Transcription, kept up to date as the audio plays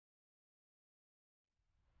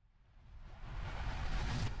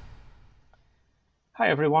Hi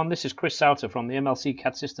everyone, this is Chris Souter from the MLC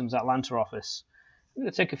CAD Systems Atlanta office. I'm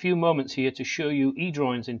going to take a few moments here to show you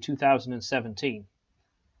eDrawings in 2017.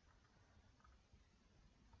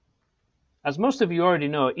 As most of you already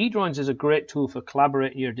know, eDrawings is a great tool for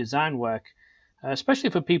collaborating your design work, especially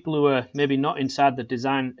for people who are maybe not inside the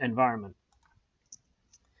design environment.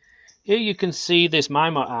 Here you can see this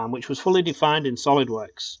MIMO arm, which was fully defined in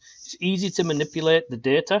SOLIDWORKS. It's easy to manipulate the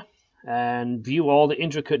data and view all the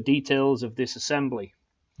intricate details of this assembly.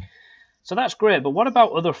 So that's great, but what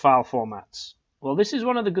about other file formats? Well, this is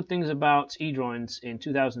one of the good things about eDrawings in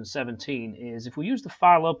 2017 is if we use the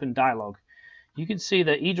File Open dialog, you can see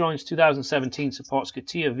that eDrawings 2017 supports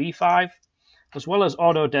CATIA V5 as well as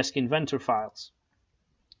Autodesk Inventor files.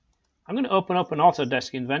 I'm going to open up an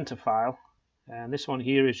Autodesk Inventor file, and this one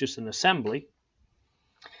here is just an assembly.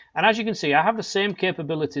 And as you can see, I have the same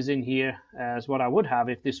capabilities in here as what I would have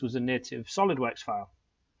if this was a native SOLIDWORKS file.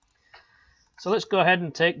 So let's go ahead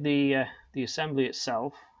and take the assembly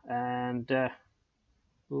itself, and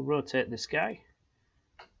we'll rotate this guy,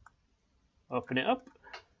 open it up,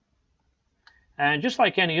 and just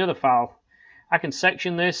like any other file, I can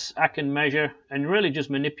section this, I can measure, and really just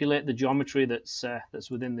manipulate the geometry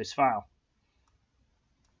that's within this file.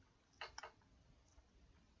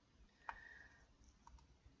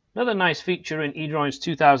 Another nice feature in eDrawings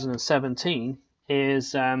 2017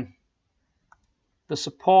 is the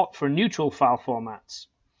support for neutral file formats.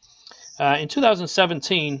 In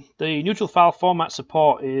 2017, the neutral file format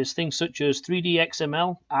support is things such as 3D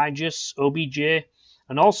XML, IGES, OBJ,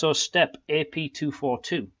 and also STEP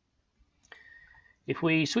AP242. If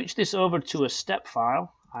we switch this over to a STEP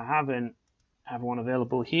file, I have one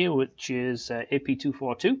available here, which is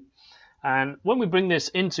AP242. And when we bring this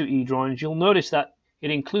into eDrawings, you'll notice that it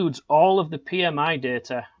includes all of the PMI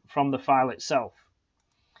data from the file itself.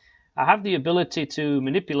 I have the ability to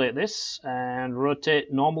manipulate this and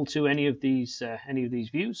rotate normal to any of these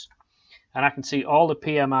views, and I can see all the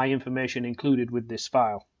PMI information included with this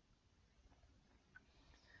file.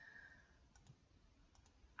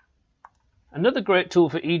 Another great tool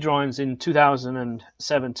for eDrawings in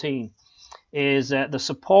 2017 is the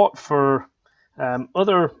support for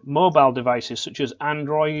other mobile devices such as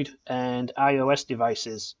Android and iOS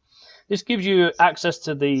devices. This gives you access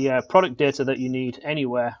to the product data that you need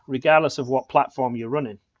anywhere, regardless of what platform you're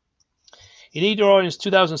running. In eDrawings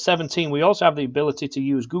 2017, we also have the ability to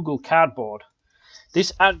use Google Cardboard.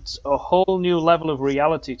 This adds a whole new level of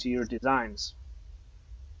reality to your designs.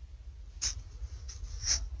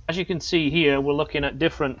 As you can see here, we're looking at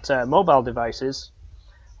different mobile devices.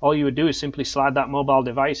 All you would do is simply slide that mobile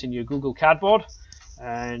device in your Google Cardboard,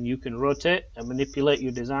 and you can rotate and manipulate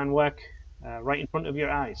your design work right in front of your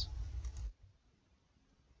eyes.